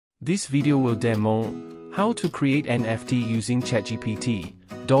This video will demo how to create NFT using ChatGPT,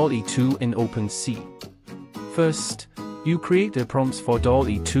 DALL-E-2 and OpenSea. First, you create the prompts for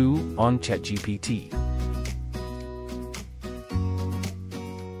DALL-E-2 on ChatGPT.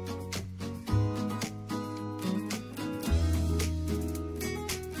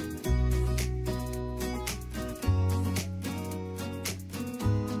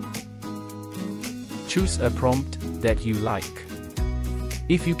 Choose a prompt that you like.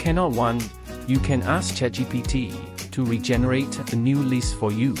 If you cannot one, you can ask ChatGPT to regenerate a new list for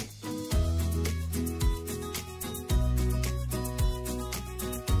you.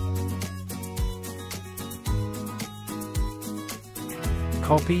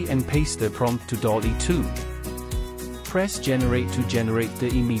 Copy and paste the prompt to DALL-E-2. Press Generate to generate the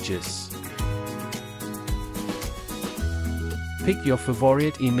images. Pick your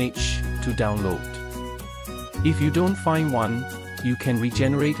favorite image to download. If you don't find one, you can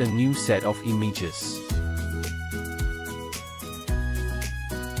regenerate a new set of images.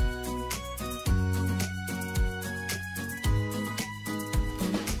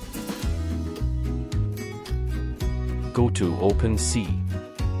 Go to OpenSea.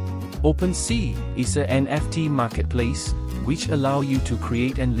 OpenSea is a NFT marketplace, which allows you to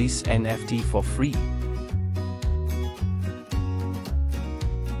create and list NFT for free.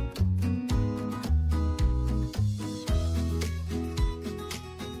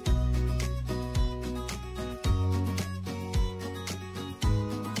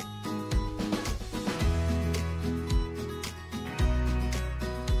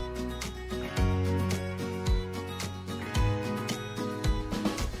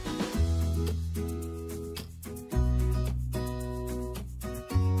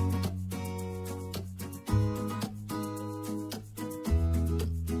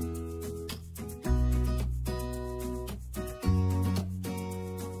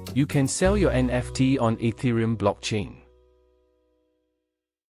 You can sell your NFT on Ethereum blockchain.